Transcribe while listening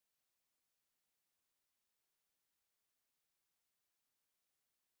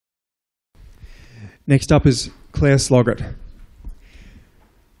Next up is Clare Sloggett.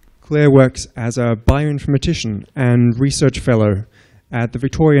 Clare works as a bioinformatician and research fellow at the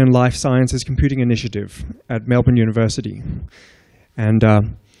Victorian Life Sciences Computing Initiative at Melbourne University. And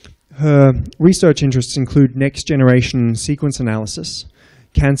her research interests include next-generation sequence analysis,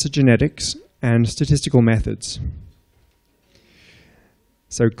 cancer genetics, and statistical methods.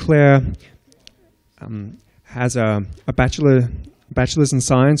 So Clare has a bachelor's in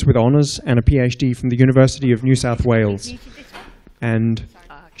science with honours and a PhD from the University of New South Wales. And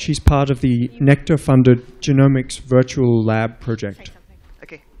she's part of the Nectar-funded Genomics Virtual Lab project.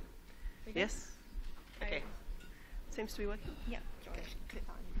 Okay. Yes? Okay. Seems to be working. Yeah.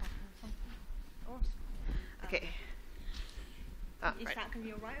 Okay. Is that going to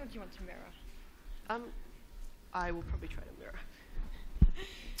be all right, or do you want to mirror? I will probably try to mirror.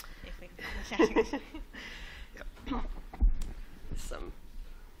 If we can find the settings. Yep. Some.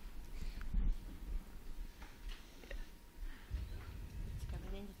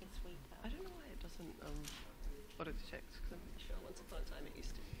 I don't know why it doesn't auto-detect, because I'm sure once upon a time it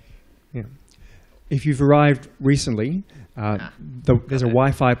used to. Yeah. If you've arrived recently, there's a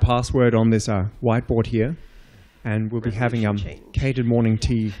Wi-Fi password on this whiteboard here, and we'll be having catered morning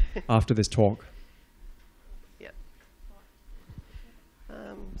tea after this talk. Yeah.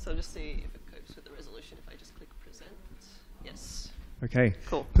 So I'll just see if it copes with the resolution if I just click present. Yes. Okay.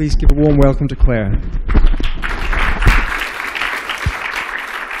 Cool. Please give a warm welcome to Clare.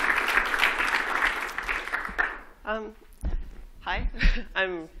 Hi,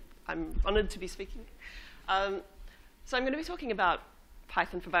 I'm honoured to be speaking. So I'm going to be talking about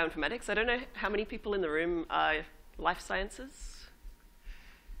Python for bioinformatics. I don't know how many people in the room are life sciences.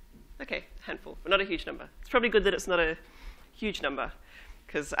 Okay, handful, but not a huge number. It's probably good that it's not a huge number,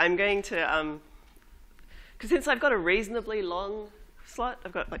 because I'm going to, because since I've got a reasonably long slot,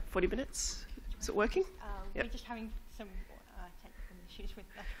 I've got like 40 minutes. Is it working? We're just having some technical issues with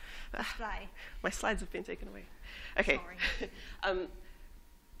the display. My slides have been taken away. Okay. Sorry.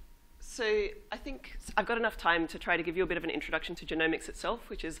 So I think I've got enough time to try to give you a bit of an introduction to genomics itself,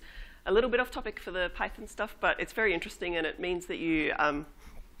 which is a little bit off topic for the Python stuff, but it's very interesting, and it means that you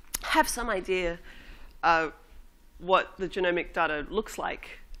have some idea what the genomic data looks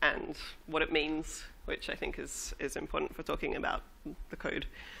like and what it means, which I think is important for talking about the code.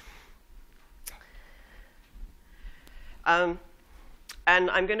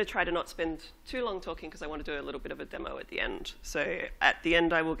 And I'm going to try to not spend too long talking because I want to do a little bit of a demo at the end. So at the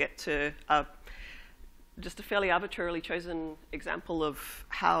end, I will get to just a fairly arbitrarily chosen example of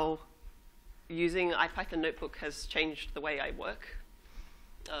how using IPython Notebook has changed the way I work,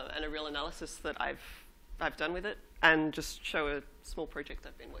 and a real analysis that I've done with it, and just show a small project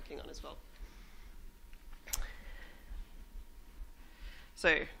I've been working on as well.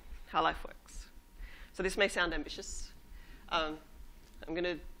 So how life works. So this may sound ambitious. I'm going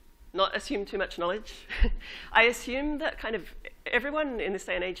to not assume too much knowledge. I assume that kind of everyone in this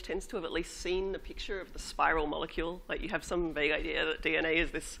day and age tends to have at least seen a picture of the spiral molecule. Like you have some vague idea that DNA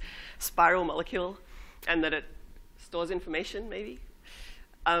is this spiral molecule and that it stores information, maybe.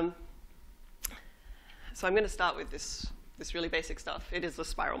 So I'm going to start with this really basic stuff. It is a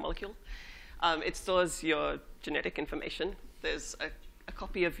spiral molecule. It stores your genetic information. There's a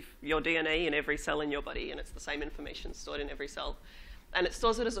copy of your DNA in every cell in your body, and it's the same information stored in every cell. And it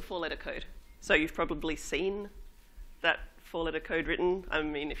stores it as a 4-letter code. So you've probably seen that 4-letter code written. I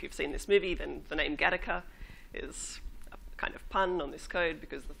mean, if you've seen this movie, then the name Gattaca is a kind of pun on this code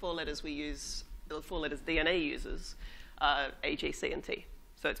because the 4 letters we use, the 4 letters DNA uses, are A, G, C, and T.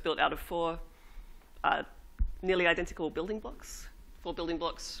 So it's built out of 4 nearly identical building blocks, 4 building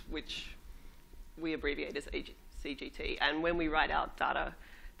blocks which we abbreviate as A, G, C, G, T. And when we write out data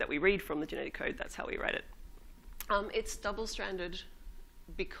that we read from the genetic code, that's how we write it. It's double-stranded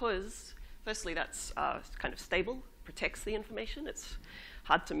because, firstly, that's kind of stable, protects the information. It's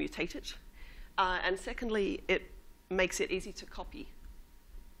hard to mutate it. And secondly, it makes it easy to copy.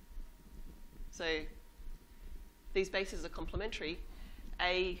 So these bases are complementary.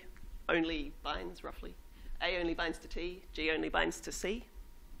 A only binds, roughly. A only binds to T. G only binds to C.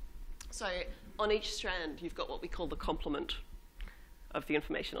 So on each strand, you've got what we call the complement of the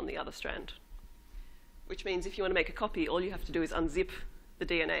information on the other strand, which means if you want to make a copy, all you have to do is unzip the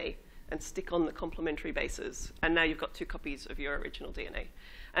DNA and stick on the complementary bases. And now you've got 2 copies of your original DNA.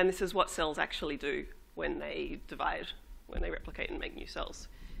 And this is what cells actually do when they divide, when they replicate and make new cells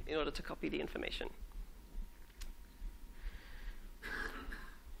in order to copy the information.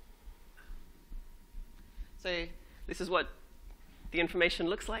 So this is what the information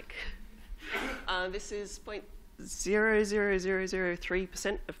looks like. This is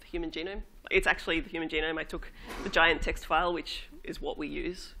 0.00003% of the human genome. It's actually the human genome. I took the giant text file, which is what we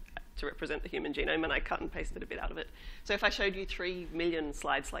use to represent the human genome, and I cut and pasted a bit out of it. So if I showed you 3 million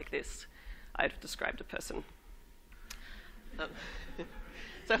slides like this, I'd have described a person. So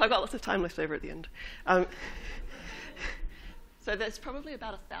I've got lots of time left over at the end. So there's probably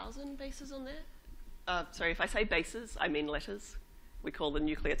about 1,000 bases on there. Sorry, if I say bases, I mean letters. We call the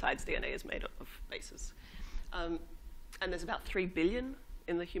nucleotides DNA is made of bases. And there's about 3 billion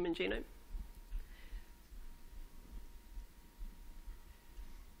in the human genome.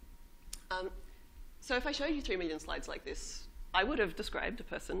 So if I showed you 3 million slides like this, I would have described a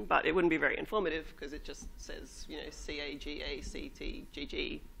person, but it wouldn't be very informative because it just says, you know,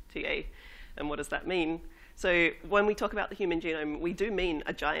 CAGACTGGTA, and what does that mean? So when we talk about the human genome, we do mean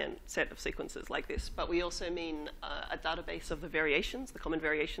a giant set of sequences like this, but we also mean a database of the variations, the common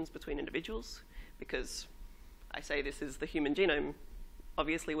variations between individuals, because I say this is the human genome.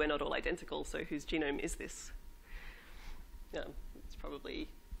 Obviously, we're not all identical, so whose genome is this? Yeah, it's probably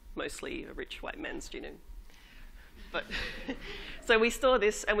mostly a rich white man's genome. But so we store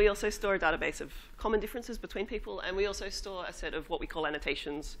this, and we also store a database of common differences between people, and we also store a set of what we call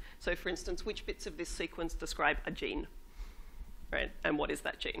annotations. So for instance, which bits of this sequence describe a gene, right? And what is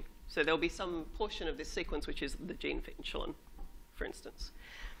that gene? So there'll be some portion of this sequence which is the gene for insulin, for instance.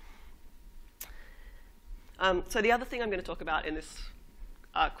 So the other thing I'm going to talk about in this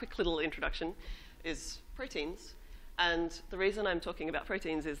quick little introduction is proteins. And the reason I'm talking about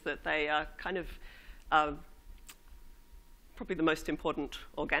proteins is that they are kind of probably the most important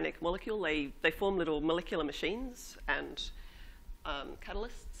organic molecule. They form little molecular machines and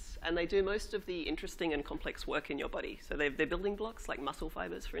catalysts, and they do most of the interesting and complex work in your body. So they're building blocks, like muscle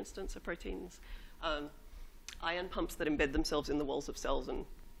fibers, for instance, are proteins. Ion pumps that embed themselves in the walls of cells and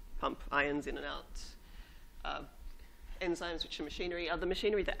pump ions in and out. Enzymes, which are machinery. The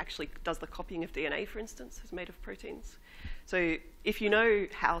machinery that actually does the copying of DNA, for instance, is made of proteins. So if you know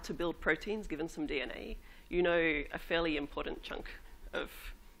how to build proteins given some DNA, you know a fairly important chunk of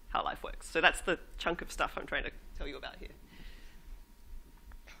how life works. So that's the chunk of stuff I'm trying to tell you about here.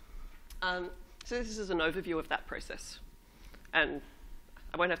 So this is an overview of that process. And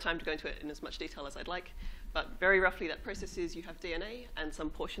I won't have time to go into it in as much detail as I'd like, but very roughly that process is you have DNA, and some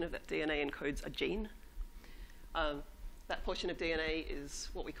portion of that DNA encodes a gene. That portion of DNA is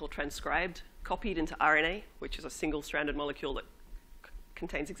what we call transcribed, copied into RNA, which is a single-stranded molecule that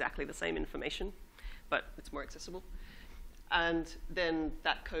contains exactly the same information, but it's more accessible. And then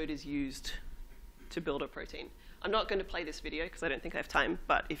that code is used to build a protein. I'm not going to play this video because I don't think I have time,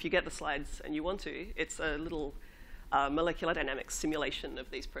 but if you get the slides and you want to, it's a little molecular dynamics simulation of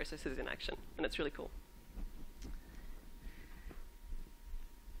these processes in action, and it's really cool.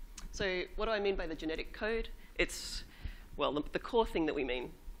 So what do I mean by the genetic code? It's, well, the core thing that we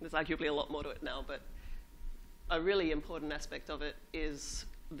mean. There's arguably a lot more to it now, but a really important aspect of it is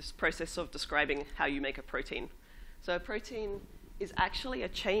this process of describing how you make a protein. So a protein is actually a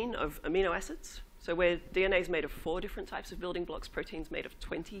chain of amino acids. So where DNA is made of 4 different types of building blocks, protein's made of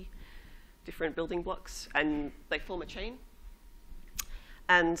 20 different building blocks, and they form a chain.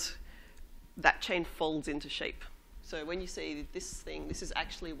 And that chain folds into shape. So when you see this thing, this is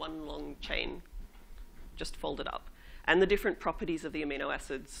actually one long chain just folded up. And the different properties of the amino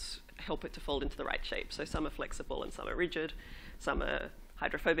acids help it to fold into the right shape. So some are flexible and some are rigid. Some are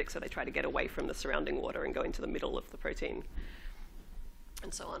hydrophobic, so they try to get away from the surrounding water and go into the middle of the protein,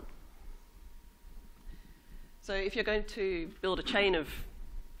 and so on. So if you're going to build a chain of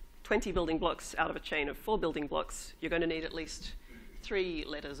 20 building blocks out of a chain of 4 building blocks, you're going to need at least 3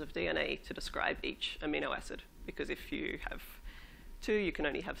 letters of DNA to describe each amino acid. Because if you have 2, you can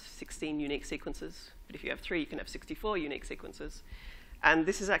only have 16 unique sequences. But if you have 3, you can have 64 unique sequences. And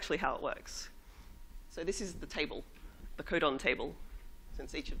this is actually how it works. So this is the table, the codon table,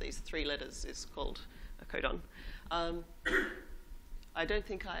 since each of these 3 letters is called a codon. I don't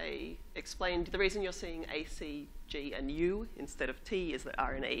think I explained the reason you're seeing A, C, G, and U instead of T is that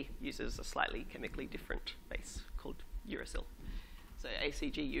RNA uses a slightly chemically different base called uracil. So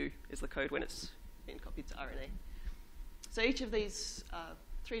ACGU is the code when it's been copied to RNA. So each of these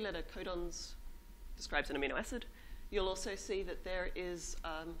 3-letter codons describes an amino acid. You'll also see that there is,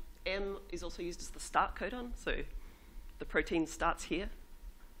 M is also used as the start codon. So the protein starts here.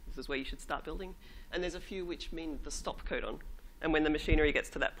 This is where you should start building. And there's a few which mean the stop codon. And when the machinery gets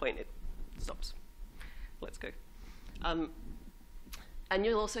to that point, it stops. Let's go. And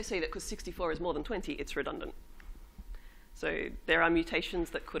you'll also see that because 64 is more than 20, it's redundant. So there are mutations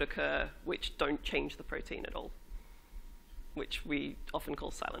that could occur which don't change the protein at all, which we often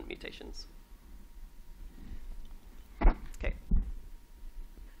call silent mutations.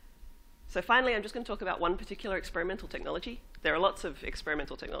 So finally, I'm just going to talk about one particular experimental technology. There are lots of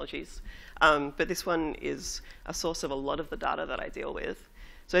experimental technologies, but this one is a source of a lot of the data that I deal with.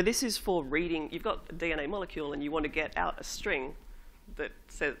 So this is for reading. You've got a DNA molecule, and you want to get out a string that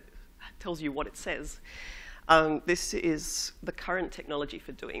tells you what it says. This is the current technology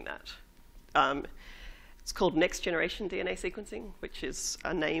for doing that. It's called next-generation DNA sequencing, which is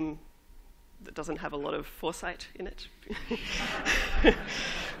a name that doesn't have a lot of foresight in it.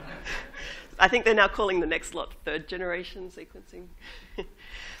 I think they're now calling the next lot third-generation sequencing,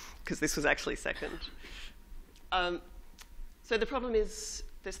 because this was actually second. So the problem is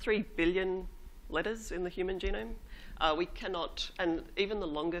there's 3 billion letters in the human genome. We cannot, and even the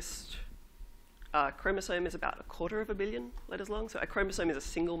longest chromosome is about 250 million letters long. So a chromosome is a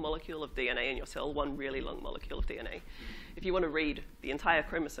single molecule of DNA in your cell, one really long molecule of DNA. If you want to read the entire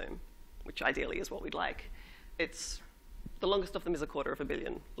chromosome, which ideally is what we'd like, the longest of them is 250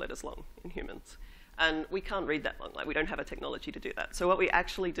 million letters long in humans. And we can't read that long. Like, we don't have a technology to do that. So what we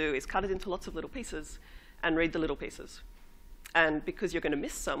actually do is cut it into lots of little pieces and read the little pieces. And because you're going to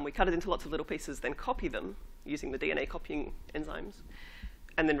miss some, we cut it into lots of little pieces, then copy them using the DNA copying enzymes,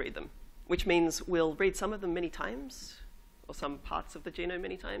 and then read them. Which means we'll read some of them many times, or some parts of the genome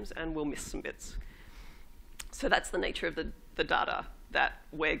many times, and we'll miss some bits. So that's the nature of the data that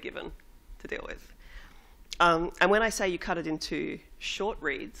we're given to deal with. And when I say you cut it into short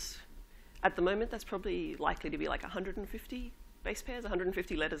reads, at the moment that's probably likely to be like 150 base pairs,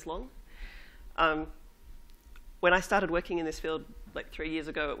 150 letters long. When I started working in this field like 3 years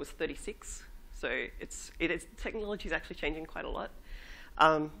ago, it was 36. So technology is actually changing quite a lot.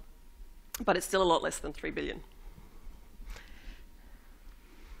 But it's still a lot less than 3 billion.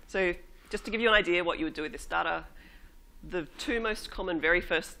 So just to give you an idea what you would do with this data, the 2 most common very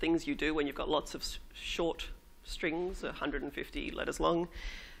first things you do when you've got lots of short strings, 150 letters long,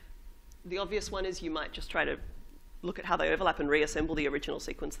 the obvious one is you might just try to look at how they overlap and reassemble the original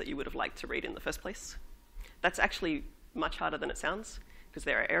sequence that you would have liked to read in the first place. That's actually much harder than it sounds, because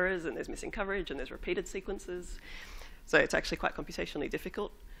there are errors and there's missing coverage and there's repeated sequences. So it's actually quite computationally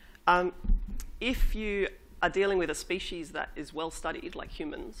difficult. If you are dealing with a species that is well studied, like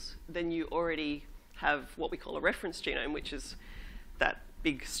humans, then you already have what we call a reference genome, which is that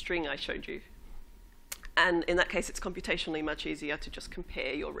big string I showed you. And in that case, it's computationally much easier to just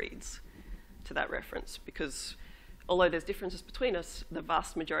compare your reads to that reference, because although there's differences between us, the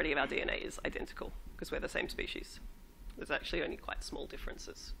vast majority of our DNA is identical, because we're the same species. There's actually only quite small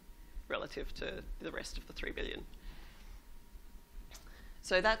differences relative to the rest of the 3 billion.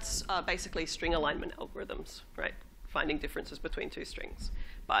 So that's basically string alignment algorithms, right? Finding differences between 2 strings.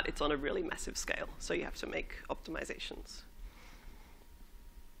 But it's on a really massive scale, so you have to make optimizations.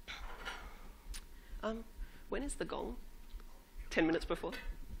 When is the gong? 10 minutes before?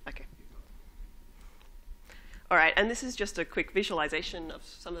 Okay. All right, and this is just a quick visualization of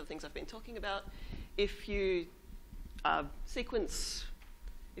some of the things I've been talking about. If you sequence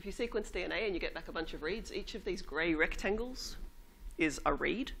DNA and you get back a bunch of reads, each of these gray rectangles is a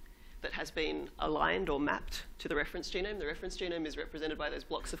read that has been aligned or mapped to the reference genome. The reference genome is represented by those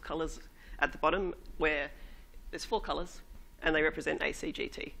blocks of colors at the bottom, where there's 4 colors, and they represent A, C, G,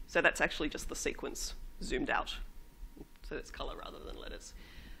 T. So that's actually just the sequence zoomed out. So it's color rather than letters.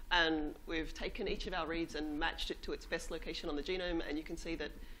 And we've taken each of our reads and matched it to its best location on the genome, and you can see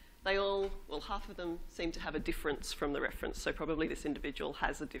that they all, well, half of them seem to have a difference from the reference. So probably this individual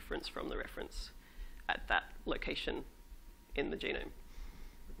has a difference from the reference at that location in the genome.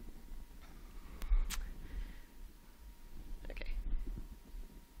 Okay.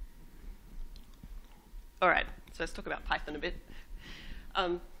 All right, so let's talk about Python a bit.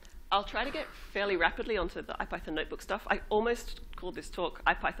 I'll try to get fairly rapidly onto the IPython notebook stuff. I almost called this talk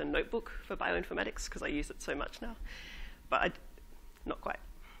IPython notebook for bioinformatics because I use it so much now, but not quite.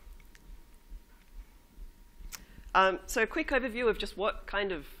 So a quick overview of just what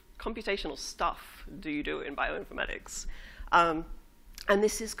kind of computational stuff do you do in bioinformatics. And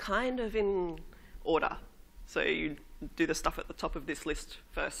this is kind of in order. So you do the stuff at the top of this list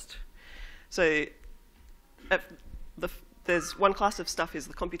first. So there's one class of stuff is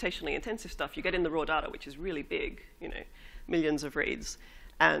the computationally intensive stuff. You get in the raw data, which is really big, millions of reads,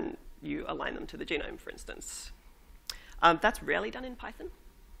 and you align them to the genome, for instance. That's rarely done in Python.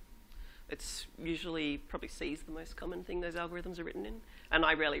 It's usually, probably C is the most common thing those algorithms are written in, and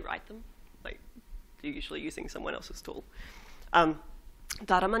I rarely write them. Like, you're usually using someone else's tool. Data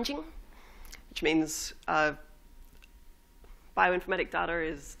munging, which means bioinformatic data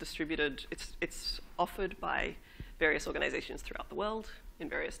is distributed. It's offered by various organizations throughout the world in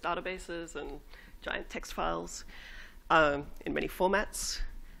various databases and giant text files in many formats.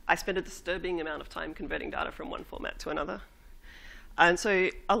 I spend a disturbing amount of time converting data from one format to another. And so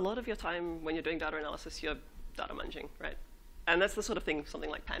a lot of your time when you're doing data analysis, you're data munging, right? And that's the sort of thing something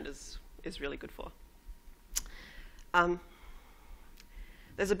like pandas is really good for.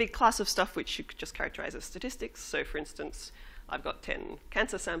 There's a big class of stuff which you could just characterize as statistics. So for instance, I've got 10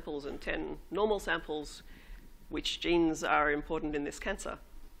 cancer samples and 10 normal samples. Which genes are important in this cancer?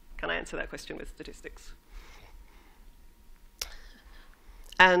 Can I answer that question with statistics?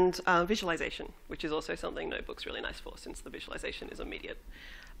 And visualization, which is also something Notebook's really nice for, since the visualization is immediate.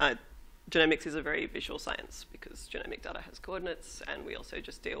 Genomics is a very visual science because genomic data has coordinates, and we also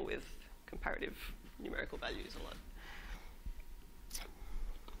just deal with comparative numerical values a lot.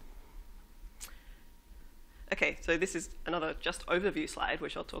 Okay, so this is another just overview slide,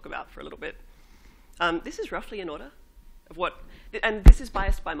 which I'll talk about for a little bit. This is roughly in order of what, and this is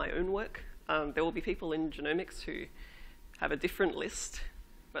biased by my own work. There will be people in genomics who have a different list,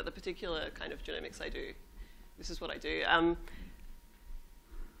 but the particular kind of genomics I do, this is what I do.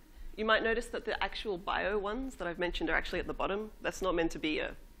 You might notice that the actual bio ones that I've mentioned are actually at the bottom. That's not meant to be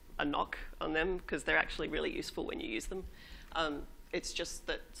a knock on them, because they're actually really useful when you use them. It's just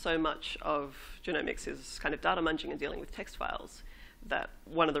that so much of genomics is kind of data munging and dealing with text files, that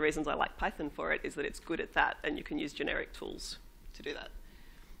one of the reasons I like Python for it is that it's good at that, and you can use generic tools to do that.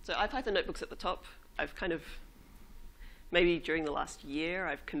 So IPython Notebook's at the top. I've kind of, maybe during the last year,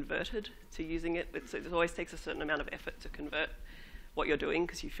 I've converted to using it. It always takes a certain amount of effort to convert what you're doing,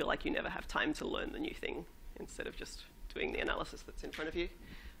 because you feel like you never have time to learn the new thing, instead of just doing the analysis that's in front of you.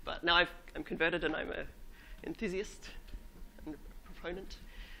 But now I'm converted, and I'm an enthusiast and proponent.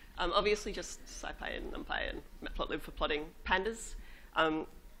 Obviously, just SciPy and NumPy and Matplotlib for plotting pandas.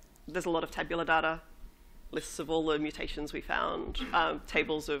 There's a lot of tabular data, lists of all the mutations we found,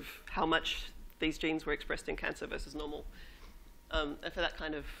 tables of how much these genes were expressed in cancer versus normal. And for that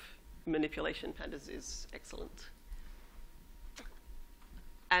kind of manipulation, pandas is excellent.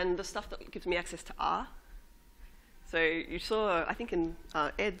 And the stuff that gives me access to R. So you saw, I think in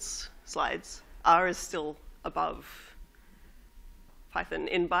Ed's slides, R is still above Python.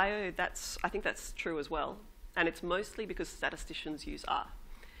 In bio, I think that's true as well. And it's mostly because statisticians use R.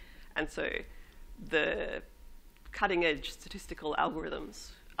 And so the cutting-edge statistical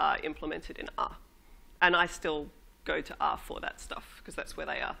algorithms are implemented in R. And I still go to R for that stuff, because that's where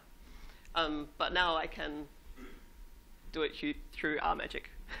they are. But now I can do it through RMagic,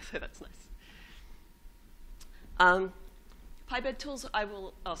 so that's nice. PyBed tools,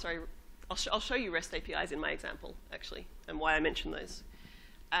 I'll show you REST APIs in my example, actually, and why I mention those.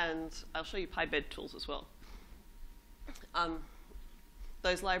 And I'll show you PyBed tools as well.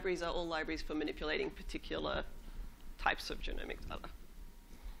 Those libraries are all libraries for manipulating particular types of genomic data.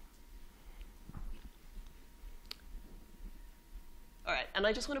 All right, and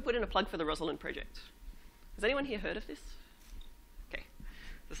I just want to put in a plug for the Rosalind project. Has anyone here heard of this? Okay,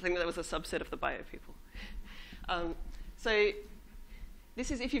 this thing that was a subset of the bio people. So this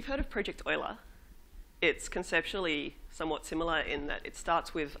is, if you've heard of Project Euler, it's conceptually somewhat similar in that it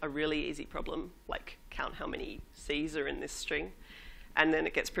starts with a really easy problem, like count how many C's are in this string, and then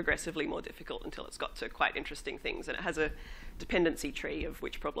it gets progressively more difficult until it's got to quite interesting things, and it has a dependency tree of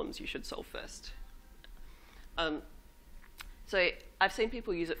which problems you should solve first. So I've seen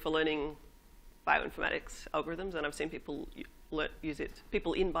people use it for learning bioinformatics algorithms, and I've seen people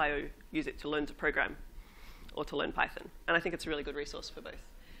people in bio use it to learn to program or to learn Python, and I think it's a really good resource for both.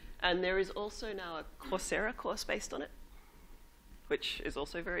 And there is also now a Coursera course based on it, which is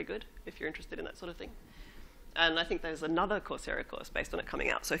also very good if you're interested in that sort of thing. And I think there's another Coursera course based on it coming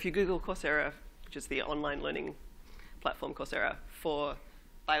out. So if you Google Coursera, which is the online learning platform Coursera for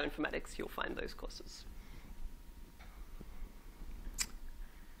bioinformatics, you'll find those courses.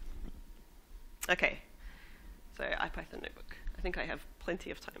 Okay, so IPython Notebook. I think I have plenty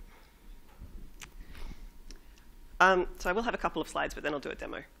of time. So I will have a couple of slides, but then I'll do a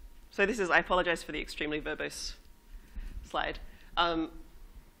demo. So this is, I apologize for the extremely verbose slide. You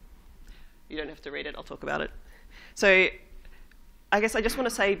don't have to read it, I'll talk about it. So I guess I just want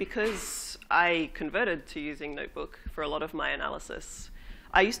to say, because I converted to using Notebook for a lot of my analysis,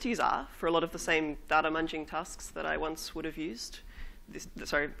 I used to use R for a lot of the same data munging tasks that I once would have used.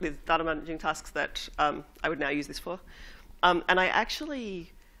 With data munging tasks that I would now use this for. And I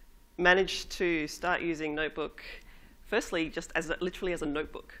actually managed to start using Notebook, firstly, just as literally as a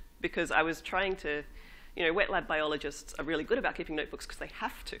notebook, because I was trying to, wet lab biologists are really good about keeping notebooks because they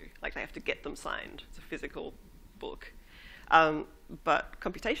have to. Like, they have to get them signed. It's a physical book. But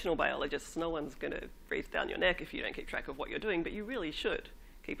computational biologists, no one's going to breathe down your neck if you don't keep track of what you're doing, but you really should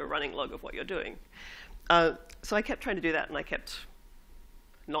keep a running log of what you're doing. So I kept trying to do that, and I kept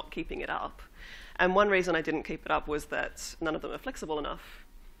not keeping it up. And one reason I didn't keep it up was that none of them are flexible enough,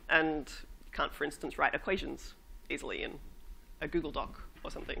 and you can't, for instance, write equations easily in a Google Doc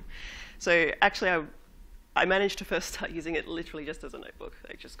or something. So actually, I managed to first start using it literally just as a notebook,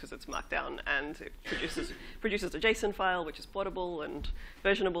 like just because it's Markdown, and it produces a JSON file, which is portable and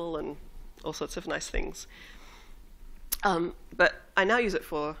versionable and all sorts of nice things. But I now use it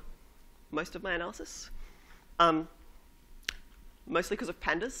for most of my analysis, mostly because of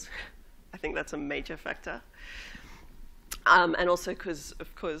pandas. I think that's a major factor. And also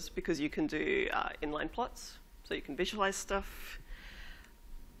because you can do inline plots, so you can visualize stuff.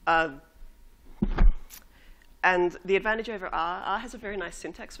 And the advantage over R has a very nice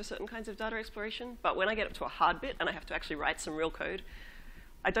syntax for certain kinds of data exploration, but when I get up to a hard bit and I have to actually write some real code,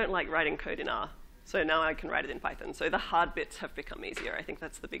 I don't like writing code in R. So now I can write it in Python. So the hard bits have become easier. I think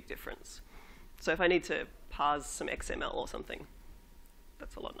that's the big difference. So if I need to parse some XML or something,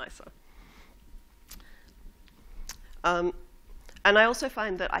 that's a lot nicer. And I also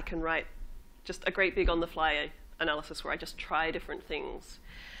find that I can write just a great big on-the-fly analysis where I just try different things.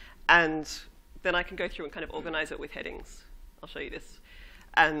 And then I can go through and kind of organize it with headings. I'll show you this.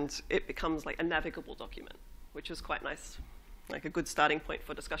 And it becomes like a navigable document, which is quite nice. Like a good starting point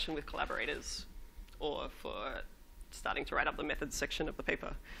for discussion with collaborators or for starting to write up the methods section of the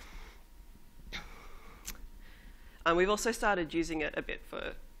paper. We've also started using it a bit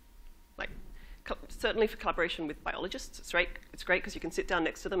for, like, certainly for collaboration with biologists. It's great because you can sit down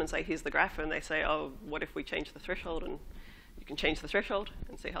next to them and say, here's the graph, and they say, oh, what if we change the threshold? And you can change the threshold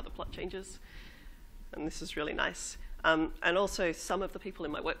and see how the plot changes. And this is really nice. And also, some of the people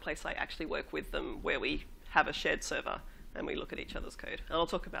in my workplace, I actually work with them where we have a shared server and we look at each other's code. And I'll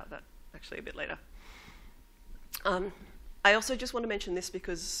talk about that actually a bit later. I also just want to mention this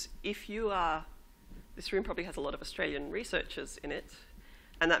because if you are, this room probably has a lot of Australian researchers in it,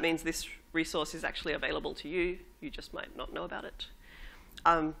 and that means this resource is actually available to you. You just might not know about it.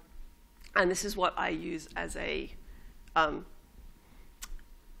 And this is what I use as a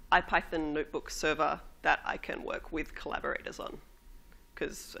IPython notebook server that I can work with collaborators on.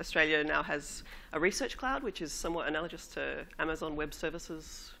 Because Australia now has a research cloud, which is somewhat analogous to Amazon Web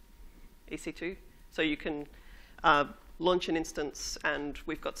Services EC2. So you can launch an instance, and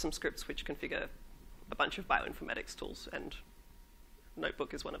we've got some scripts which configure a bunch of bioinformatics tools, and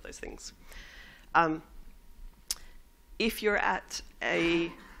Notebook is one of those things. If you're at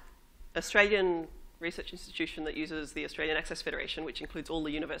an Australian research institution that uses the Australian Access Federation, which includes all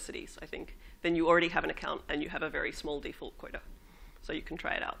the universities, I think, then you already have an account and you have a very small default quota. So you can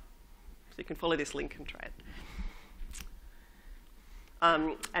try it out. So you can follow this link and try it.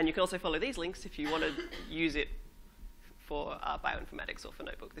 And you can also follow these links if you want to use it for bioinformatics or for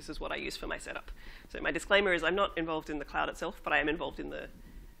Notebook. This is what I use for my setup. So my disclaimer is I'm not involved in the cloud itself, but I am involved in the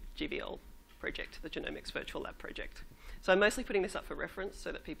GVL project, the Genomics Virtual Lab project. So I'm mostly putting this up for reference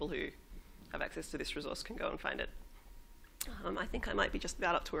so that people who have access to this resource can go and find it. I think I might be just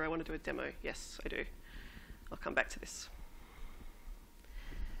about up to where I want to do a demo. Yes, I do. I'll come back to this.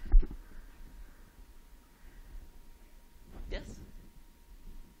 Yes?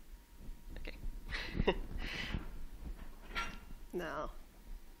 Okay. Now.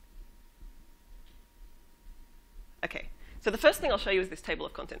 Okay, so the first thing I'll show you is this table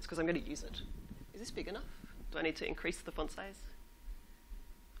of contents, because I'm going to use it. Is this big enough? Do I need to increase the font size?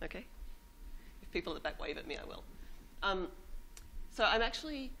 Okay. If people at the back wave at me, I will. So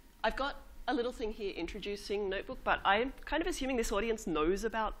I've got a little thing here introducing Notebook, but I'm kind of assuming this audience knows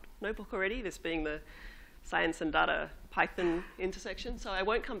about Notebook already, this being the science and data Python intersection. So I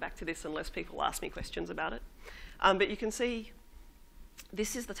won't come back to this unless people ask me questions about it. But you can see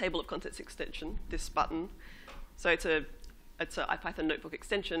this is the table of contents extension, this button. So it's a IPython Notebook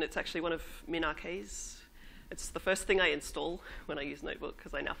extension. It's actually one of MiniConf's. It's the first thing I install when I use Notebook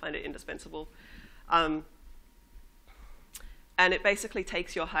because I now find it indispensable. And it basically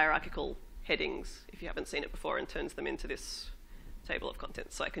takes your hierarchical headings, if you haven't seen it before, and turns them into this table of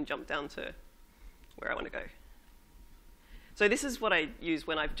contents. So I can jump down to where I want to go. So this is what I use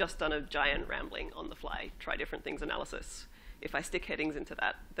when I've just done a giant rambling on the fly, try different things analysis. If I stick headings into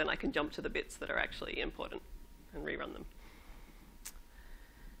that, then I can jump to the bits that are actually important and rerun them.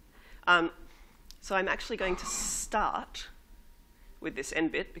 So I'm actually going to start with this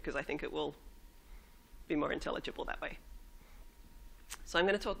end bit because I think it will be more intelligible that way. So I'm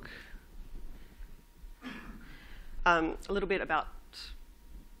going to talk a little bit about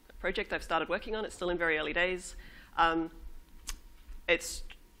a project I've started working on. It's still in very early days.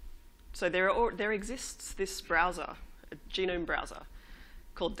 So there exists this browser, a genome browser,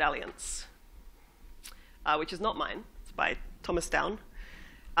 called Dalliance, which is not mine. It's by Thomas Down.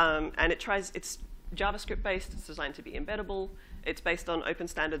 And it's JavaScript based, it's designed to be embeddable. It's based on open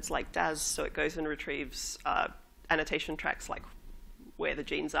standards like DAS, so it goes and retrieves annotation tracks like where the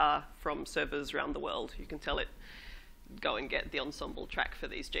genes are from servers around the world. You can tell it, go and get the ensemble track for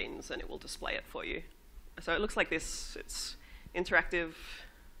these genes, and it will display it for you. So it looks like this. It's interactive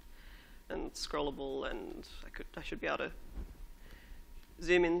and scrollable, and I should be able to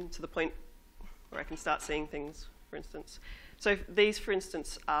zoom in to the point where I can start seeing things, for instance. So these, for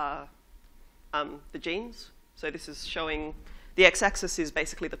instance, are the genes. So this is showing, the x-axis is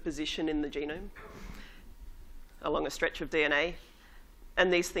basically the position in the genome along a stretch of DNA.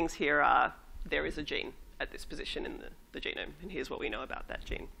 And these things here are, there is a gene at this position in the genome, and here's what we know about that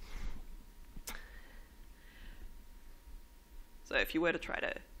gene. So if you were to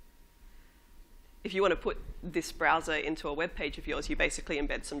if you want to put this browser into a web page of yours, you basically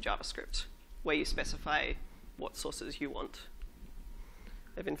embed some JavaScript where you specify what sources you want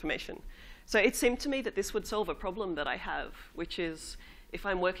of information. So it seemed to me that this would solve a problem that I have, which is if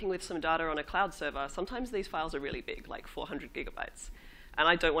I'm working with some data on a cloud server, sometimes these files are really big, like 400 gigabytes, and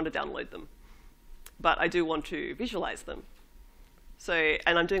I don't want to download them. But I do want to visualize them. So,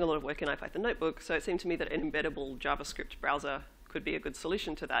 and I'm doing a lot of work in IPython Notebook, so it seemed to me that an embeddable JavaScript browser could be a good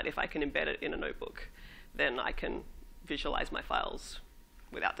solution to that. If I can embed it in a notebook, then I can visualize my files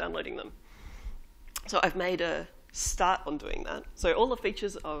without downloading them. So I've made a start on doing that. So all the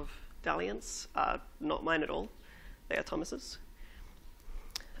features of Dalliance are not mine at all. They are Thomas's.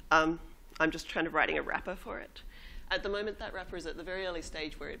 I'm just kind of writing a wrapper for it. At the moment, that wrapper is at the very early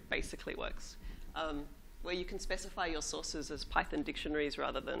stage where it basically works, where you can specify your sources as Python dictionaries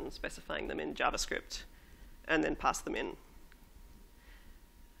rather than specifying them in JavaScript, and then pass them in.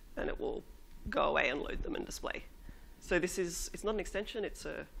 And it will go away and load them and display. So this is, it's not an extension, it's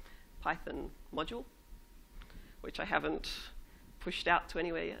a Python module, which I haven't pushed out to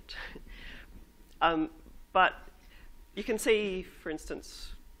anywhere yet. But you can see, for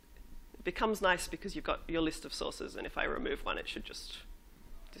instance, it becomes nice because you've got your list of sources, and if I remove one, it should just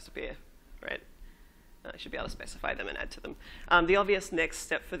disappear, right? I should be able to specify them and add to them. The obvious next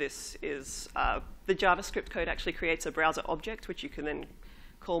step for this is the JavaScript code actually creates a browser object, which you can then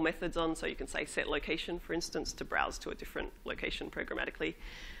call methods on. So you can say set location, for instance, to browse to a different location programmatically.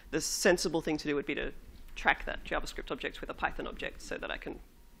 The sensible thing to do would be to track that JavaScript object with a Python object so that I can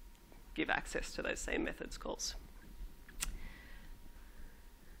give access to those same methods calls.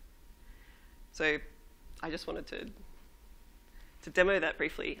 So I just wanted to demo that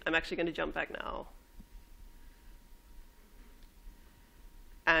briefly. I'm actually going to jump back now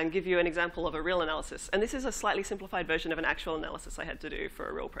and give you an example of a real analysis. And this is a slightly simplified version of an actual analysis I had to do for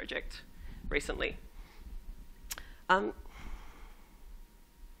a real project recently. Okay.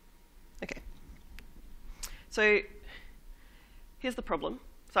 So here's the problem.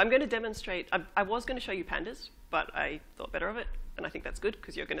 So I'm going to demonstrate, I was going to show you pandas, but I thought better of it. And I think that's good,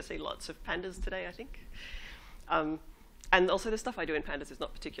 because you're going to see lots of pandas today, I think. And also the stuff I do in pandas is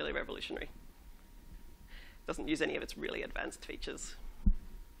not particularly revolutionary. It doesn't use any of its really advanced features.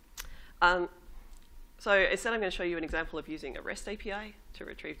 So instead, I'm going to show you an example of using a REST API to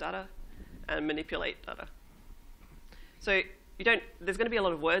retrieve data and manipulate data. So there's going to be a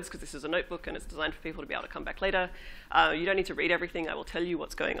lot of words because this is a notebook and it's designed for people to be able to come back later. You don't need to read everything. I will tell you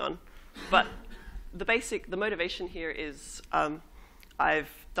what's going on. But the motivation here is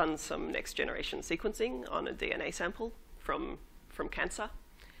I've done some next generation sequencing on a DNA sample from cancer.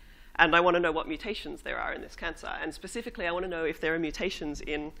 And I want to know what mutations there are in this cancer. And specifically, I want to know if there are mutations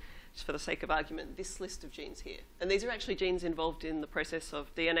in, just for the sake of argument, this list of genes here. And these are actually genes involved in the process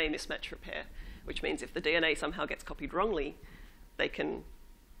of DNA mismatch repair, which means if the DNA somehow gets copied wrongly, they can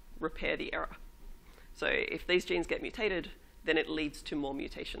repair the error. So if these genes get mutated, then it leads to more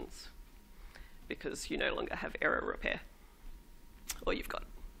mutations because you no longer have error repair, or you've got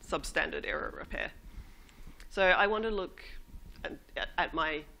substandard error repair. So I want to look at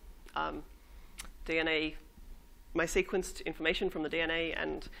my DNA, my sequenced information from the DNA,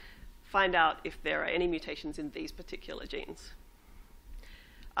 and find out if there are any mutations in these particular genes.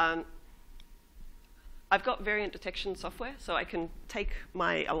 I've got variant detection software, so I can take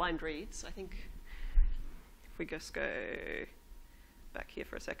my aligned reads. I think if we just go back here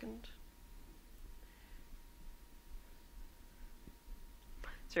for a second.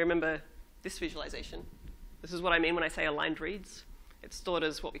 So remember this visualization. This is what I mean when I say aligned reads. It's stored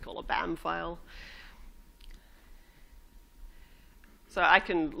as what we call a BAM file. So I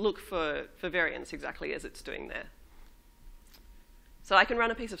can look for variants exactly as it's doing there. So I can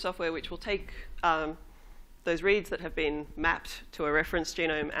run a piece of software which will take those reads that have been mapped to a reference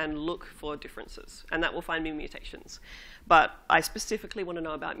genome and look for differences, and that will find me mutations. But I specifically want to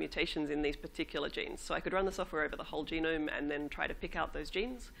know about mutations in these particular genes. So I could run the software over the whole genome and then try to pick out those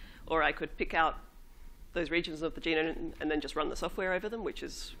genes, or I could pick out those regions of the genome and then just run the software over them, which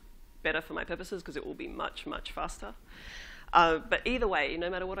is better for my purposes because it will be much, much faster. But either way, no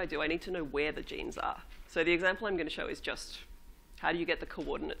matter what I do, I need to know where the genes are. So the example I'm going to show is just how do you get the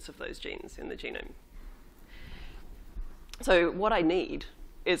coordinates of those genes in the genome. So what I need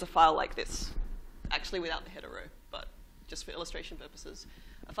is a file like this, actually without the header row, but just for illustration purposes.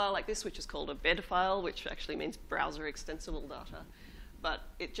 A file like this, which is called a bed file, which actually means browser extensible data. But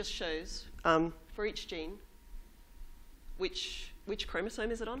it just shows, for each gene, which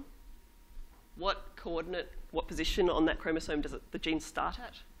chromosome is it on? What coordinate, what position on that chromosome does the gene start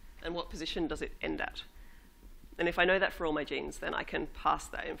at? And what position does it end at? And if I know that for all my genes, then I can pass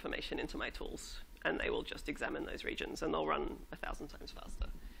that information into my tools, and they will just examine those regions, and they'll run 1,000 times faster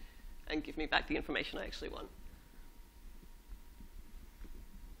and give me back the information I actually want.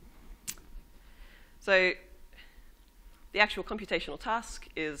 So the actual computational task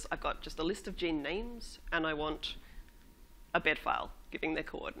is I've got just a list of gene names, and I want a bed file giving their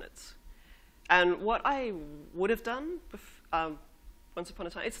coordinates. And what I would have done once upon a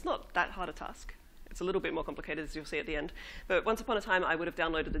time, it's not that hard a task. It's a little bit more complicated, as you'll see at the end. But once upon a time, I would have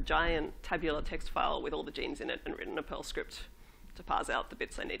downloaded a giant tabular text file with all the genes in it and written a Perl script to parse out the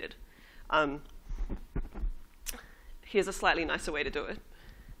bits I needed. Here's a slightly nicer way to do it.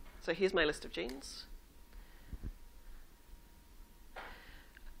 So here's my list of genes.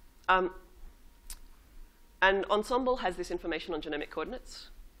 And Ensembl has this information on genomic coordinates.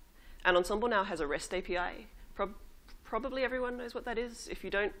 And Ensembl now has a REST API. Probably everyone knows what that is. If you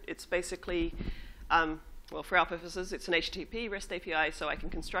don't, it's basically, well, for our purposes, it's an HTTP REST API, so I can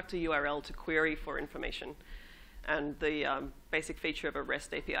construct a URL to query for information. And the basic feature of a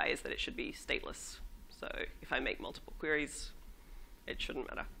REST API is that it should be stateless. So if I make multiple queries, it shouldn't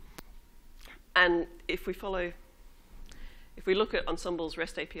matter. And if we look at Ensembl's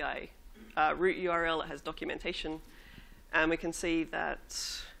REST API root URL, it has documentation, and we can see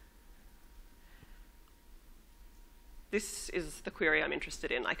that this is the query I'm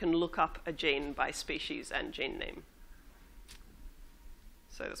interested in. I can look up a gene by species and gene name.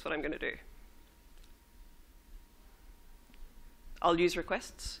 So that's what I'm going to do. I'll use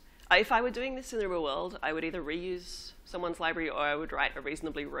requests. If I were doing this in the real world, I would either reuse someone's library or I would write a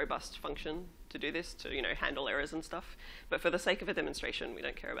reasonably robust function to do this, to handle errors and stuff. But for the sake of a demonstration, we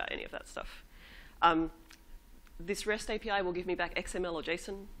don't care about any of that stuff. This REST API will give me back XML or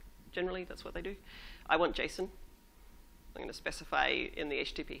JSON. Generally, that's what they do. I want JSON. I'm going to specify in the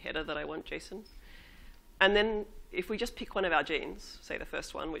HTTP header that I want JSON. And then if we just pick one of our genes, say the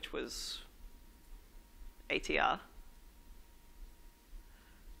first one, which was ATR,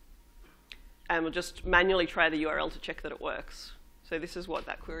 and we'll just manually try the URL to check that it works. So this is what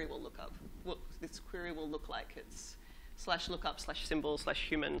that query will look up. What this query will look like. It's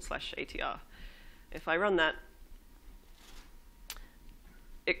 /lookup/symbol/human/ATR. If I run that,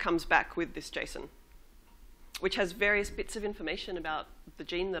 it comes back with this JSON, which has various bits of information about the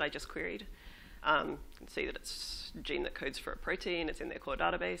gene that I just queried. You can see that it's a gene that codes for a protein, it's in their core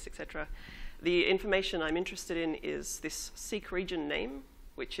database, etc. The information I'm interested in is this seq region name,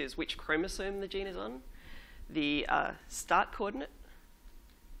 which is which chromosome the gene is on, the start coordinate,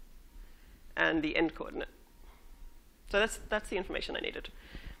 and the end coordinate. So that's the information I needed.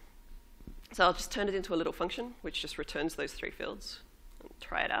 So I'll just turn it into a little function, which just returns those three fields. And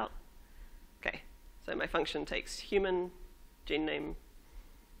try it out. OK, so my function takes human, gene name,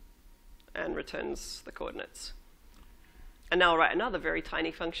 and returns the coordinates. And now I'll write another very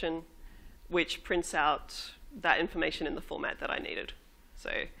tiny function, which prints out that information in the format that I needed. So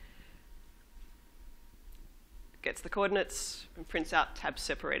it gets the coordinates and prints out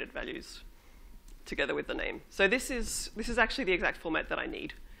tab-separated values together with the name. So this is actually the exact format that I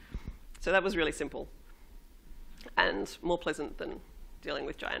need. So that was really simple and more pleasant than dealing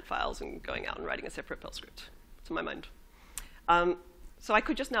with giant files and going out and writing a separate Perl script, to my mind. So I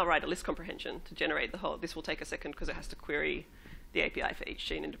could just now write a list comprehension to generate the whole. This will take a second because it has to query the API for each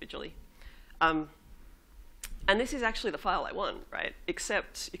gene individually. And this is actually the file I want, right?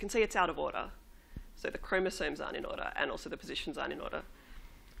 Except you can see it's out of order. So the chromosomes aren't in order, and also the positions aren't in order.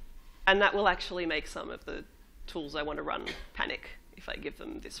 And that will actually make some of the tools I want to run panic. If I give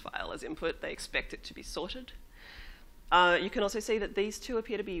them this file as input, they expect it to be sorted. You can also see that these two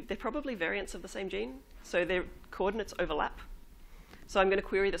appear to be, they're probably variants of the same gene. So their coordinates overlap. So I'm going to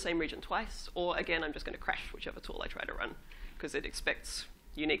query the same region twice. Or again, I'm just going to crash whichever tool I try to run, because it expects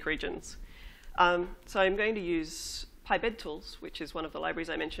unique regions. So I'm going to use PyBedTools, which is one of the libraries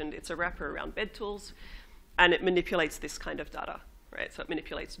I mentioned. It's a wrapper around BedTools, and it manipulates this kind of data, right? So it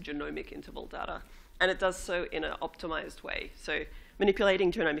manipulates genomic interval data, and it does so in an optimized way. So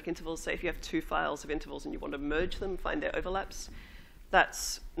manipulating genomic intervals, say if you have 2 files of intervals and you want to merge them, find their overlaps,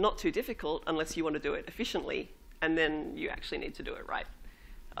 that's not too difficult unless you want to do it efficiently, and then you actually need to do it right.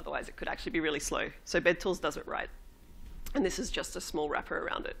 Otherwise, it could actually be really slow. So BedTools does it right. And this is just a small wrapper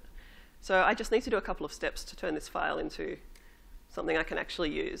around it. So I just need to do a couple of steps to turn this file into something I can actually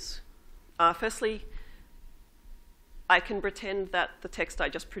use. Firstly, I can pretend that the text I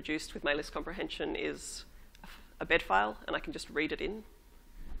just produced with my list comprehension is a bed file, and I can just read it in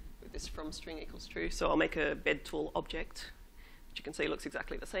with this from string equals true. So I'll make a BedTool object, which you can see looks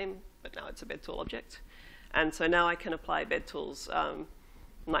exactly the same, but now it's a BedTool object. And so now I can apply BedTools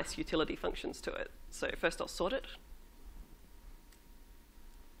nice utility functions to it. So first I'll sort it.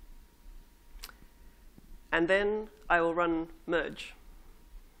 And then I will run merge,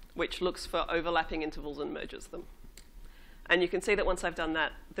 which looks for overlapping intervals and merges them. And you can see that once I've done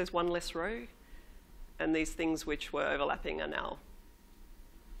that, there's one less row, and these things which were overlapping are now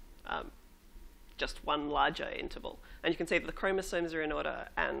just one larger interval. And you can see that the chromosomes are in order,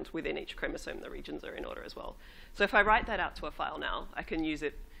 and within each chromosome, the regions are in order as well. So if I write that out to a file now, I can use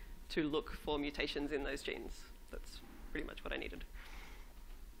it to look for mutations in those genes. That's pretty much what I needed.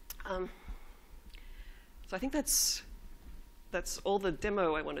 So I think that's all the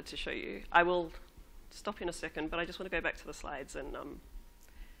demo I wanted to show you. I will stop in a second, but I just want to go back to the slides and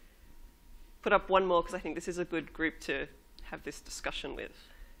put up one more, because I think this is a good group to have this discussion with.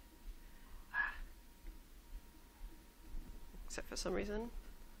 Except for some reason,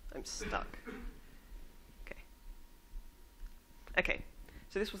 I'm stuck. Okay,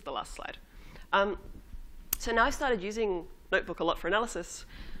 so this was the last slide. So now I started using Notebook a lot for analysis.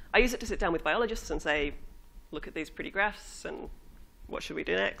 I use it to sit down with biologists and say, look at these pretty graphs, and what should we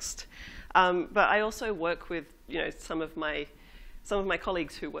do next? But I also work with some of my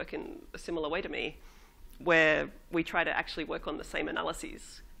colleagues who work in a similar way to me, where we try to actually work on the same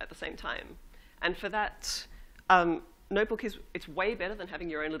analyses at the same time. And for that, Notebook it's way better than having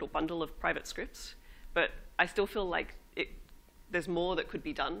your own little bundle of private scripts, but I still feel like there's more that could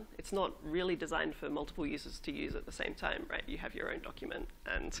be done. It's not really designed for multiple users to use at the same time, right? You have your own document,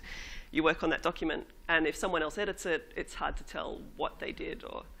 and you work on that document, and if someone else edits it, it's hard to tell what they did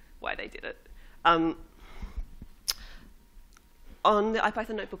or why they did it. On the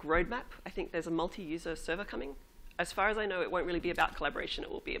IPython Notebook roadmap, I think there's a multi-user server coming. As far as I know, it won't really be about collaboration. It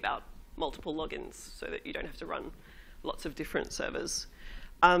will be about multiple logins so that you don't have to run lots of different servers.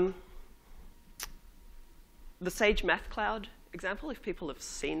 The Sage Math Cloud example, if people have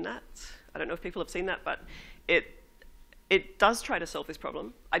seen that. I don't know if people have seen that, but it does try to solve this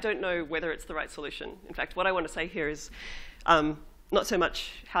problem. I don't know whether it's the right solution. In fact, what I want to say here is not so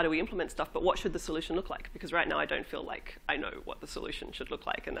much how do we implement stuff, but what should the solution look like? Because right now I don't feel like I know what the solution should look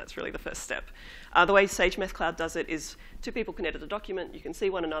like, and that's really the first step. The way Sage Math Cloud does it is 2 people can edit a document. You can see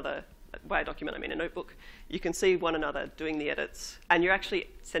one another. By a document, I mean a notebook. You can see one another doing the edits, and you're actually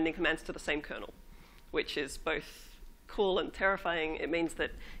sending commands to the same kernel, which is both cool and terrifying. It means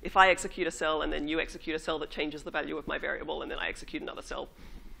that if I execute a cell and then you execute a cell that changes the value of my variable, and then I execute another cell,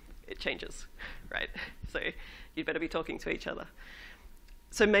 it changes, right? So you'd better be talking to each other.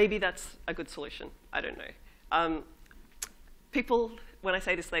 So maybe that's a good solution. I don't know. People, when I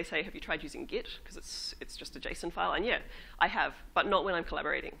say this, they say, have you tried using Git? Because it's just a JSON file. And yeah, I have, but not when I'm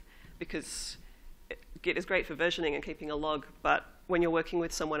collaborating, because Git is great for versioning and keeping a log, but when you're working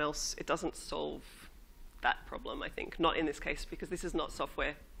with someone else, it doesn't solve that problem, I think. Not in this case, because this is not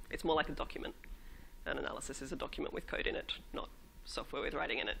software. It's more like a document. An analysis is a document with code in it, not software with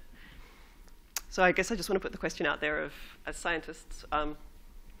writing in it. So I guess I just want to put the question out there of, as scientists,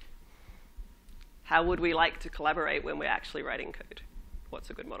 how would we like to collaborate when we're actually writing code? What's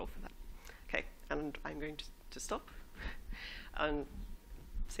a good model for that? Okay, and I'm going to stop and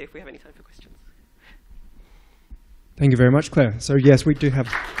see if we have any time for questions. Thank you very much, Claire. So yes, we do have...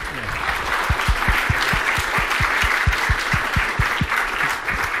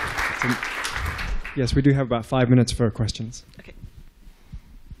 Yes, we do have about 5 minutes for questions. Okay.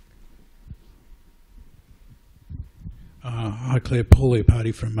 Hi, Claire. Paul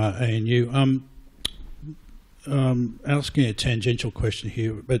Leopardi from ANU. Asking a tangential question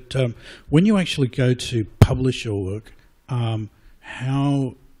here, but when you actually go to publish your work,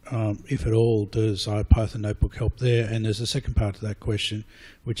 how, if at all, does IPython Notebook help there? And there's a second part to that question,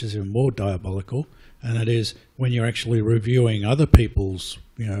 which is even more diabolical, and that is when you're actually reviewing other people's,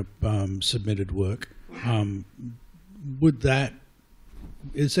 submitted work, would that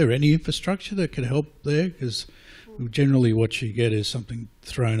is there any infrastructure that could help there? Because generally what you get is something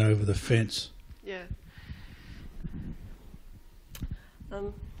thrown over the fence. Yeah.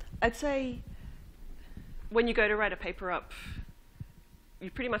 I'd say when you go to write a paper up, you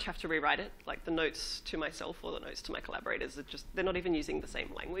pretty much have to rewrite it. Like the notes to myself or the notes to my collaborators are they're not even using the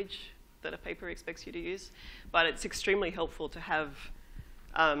same language that a paper expects you to use. But it's extremely helpful to have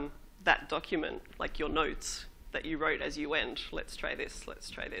that document, like your notes that you wrote as you went, let's try this,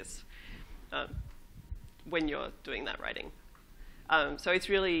 when you're doing that writing. So it's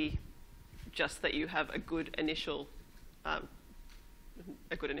really just that you have a good initial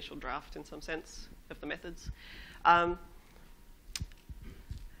draft in some sense of the methods.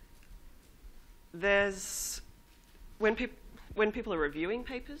 When people are reviewing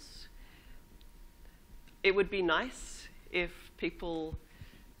papers, it would be nice if people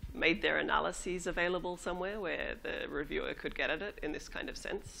made their analyses available somewhere where the reviewer could get at it in this kind of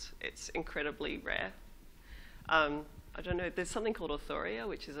sense. It's incredibly rare. I don't know, there's something called Authoria,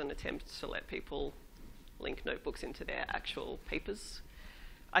 which is an attempt to let people link notebooks into their actual papers.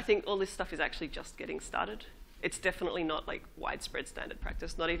 I think all this stuff is actually just getting started. It's definitely not like widespread standard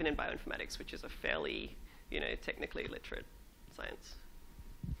practice, not even in bioinformatics, which is a fairly, technically literate science.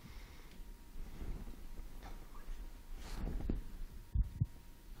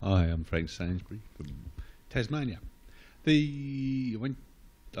 Hi, I'm Frank Sainsbury from Tasmania. I went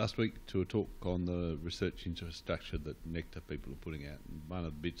last week to a talk on the research infrastructure that Nectar people are putting out, and one of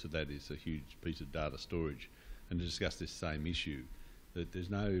the bits of that is a huge piece of data storage, and to discuss this same issue, that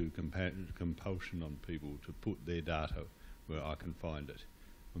there's no compulsion on people to put their data where I can find it.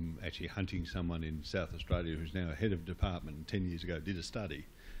 I'm actually hunting someone in South Australia who's now a head of department and 10 years ago did a study,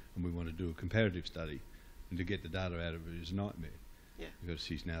 and we want to do a comparative study, and to get the data out of it is a nightmare. Yeah. Because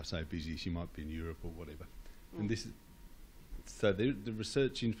she's now so busy, she might be in Europe or whatever. And this is, so the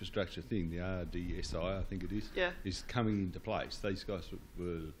research infrastructure thing, the RDSI, I think it is, is coming into place. These guys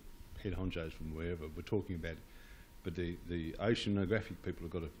were head honchos from wherever, were talking about it. But the oceanographic people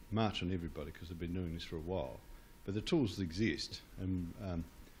have got to march on everybody because they've been doing this for a while. But the tools exist, and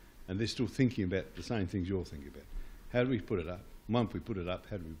they're still thinking about the same things you're thinking about. How do we put it up? Once we put it up,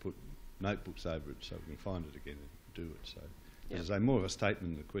 how do we put notebooks over it so we can find it again and do it? So, as I say, more of a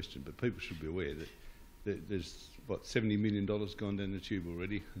statement than a question, but people should be aware that there's, $70 million gone down the tube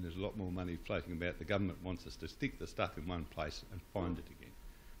already, and there's a lot more money floating about. The government wants us to stick the stuff in one place and find it again,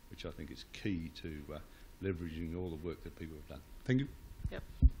 which I think is key to leveraging all the work that people have done. Thank you. Yep.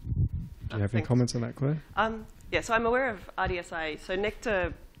 Do you have any comments on that, Claire? Yeah, so I'm aware of RDSI. So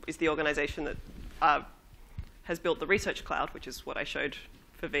Nectar is the organisation that has built the research cloud, which is what I showed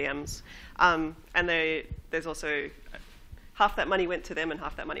for VMs. And there's also half that money went to them and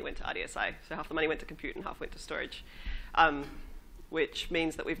half that money went to RDSI. So half the money went to compute and half went to storage, which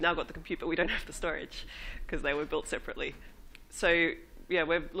means that we've now got the compute, but we don't have the storage because they were built separately. So yeah,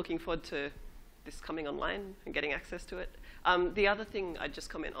 we're looking forward to this coming online and getting access to it. The other thing I'd just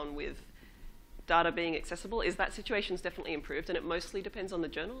comment on with data being accessible is that situation's definitely improved, and it mostly depends on the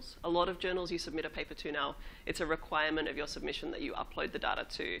journals. A lot of journals you submit a paper to now, it's a requirement of your submission that you upload the data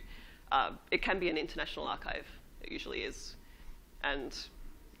to. It can be an international archive, it usually is, and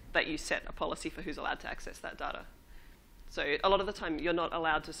that you set a policy for who's allowed to access that data. So a lot of the time, you're not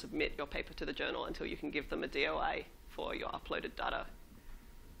allowed to submit your paper to the journal until you can give them a DOI for your uploaded data.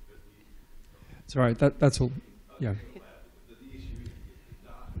 It's all right, that's all, yeah.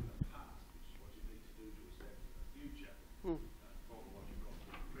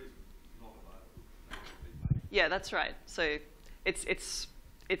 Yeah, that's right. So it's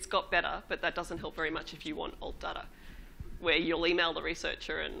got better, but that doesn't help very much if you want old data, where you'll email the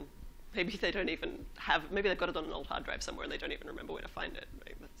researcher and maybe they don't even have, maybe they've got it on an old hard drive somewhere and they don't even remember where to find it.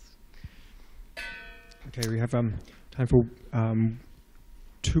 Right? Okay, we have time for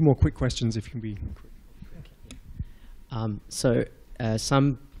two more quick questions, if you can be quick. I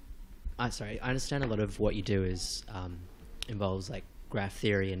understand a lot of what you do is involves like graph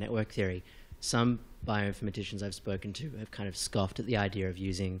theory and network theory. Some bioinformaticians I've spoken to have kind of scoffed at the idea of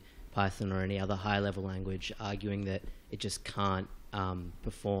using Python or any other high-level language, arguing that it just can't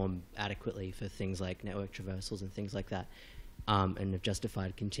perform adequately for things like network traversals and things like that, and have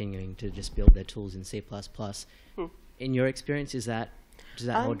justified continuing to just build their tools in C++. In your experience, does that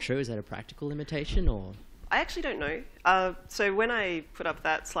hold true? Is that a practical limitation, or? I actually don't know. So when I put up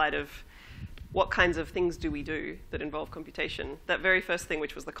that slide of what kinds of things do we do that involve computation, that very first thing,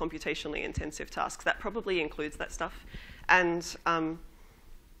 which was the computationally intensive tasks, that probably includes that stuff. And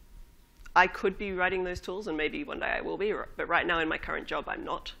I could be writing those tools, and maybe one day I will be, but right now in my current job, I'm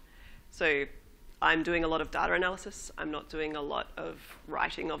not. So I'm doing a lot of data analysis. I'm not doing a lot of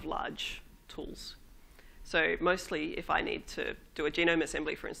writing of large tools. So mostly if I need to do a genome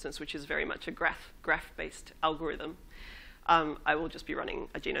assembly, for instance, which is very much a graph-based algorithm, I will just be running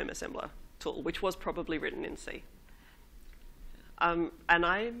a genome assembler tool, which was probably written in C. And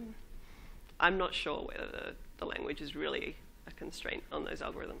I'm not sure whether the language is really a constraint on those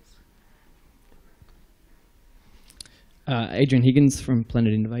algorithms. Adrian Higgins from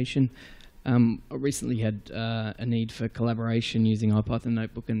Planet Innovation. I recently had a need for collaboration using IPython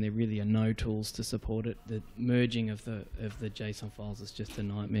Notebook, and there really are no tools to support it. The merging of the JSON files is just a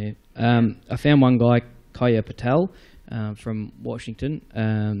nightmare. I found one guy, Kaya Patel, from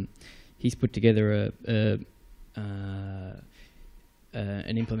Washington. He's put together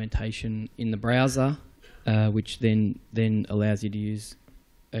an implementation in the browser, which then allows you to use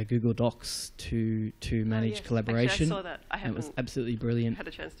Google Docs to manage collaboration. Actually, I saw that. I haven't it was absolutely brilliant. had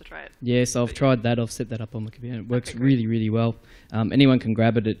a chance to try it. Yes, I've tried that. I've set that up on my computer. It works really, really well. Anyone can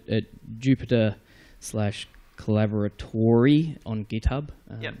grab it at Jupyter/Collaboratory on GitHub.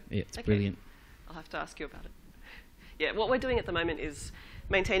 Yep. Yeah, it's brilliant. I'll have to ask you about it. Yeah, what we're doing at the moment is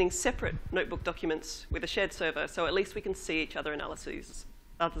maintaining separate notebook documents with a shared server, so at least we can see each other's analyses,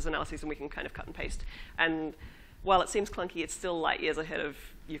 and we can kind of cut and paste. And while it seems clunky, it's still light years ahead of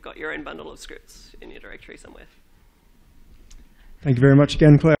you've got your own bundle of scripts in your directory somewhere. Thank you very much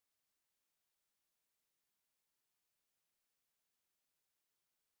again, Claire.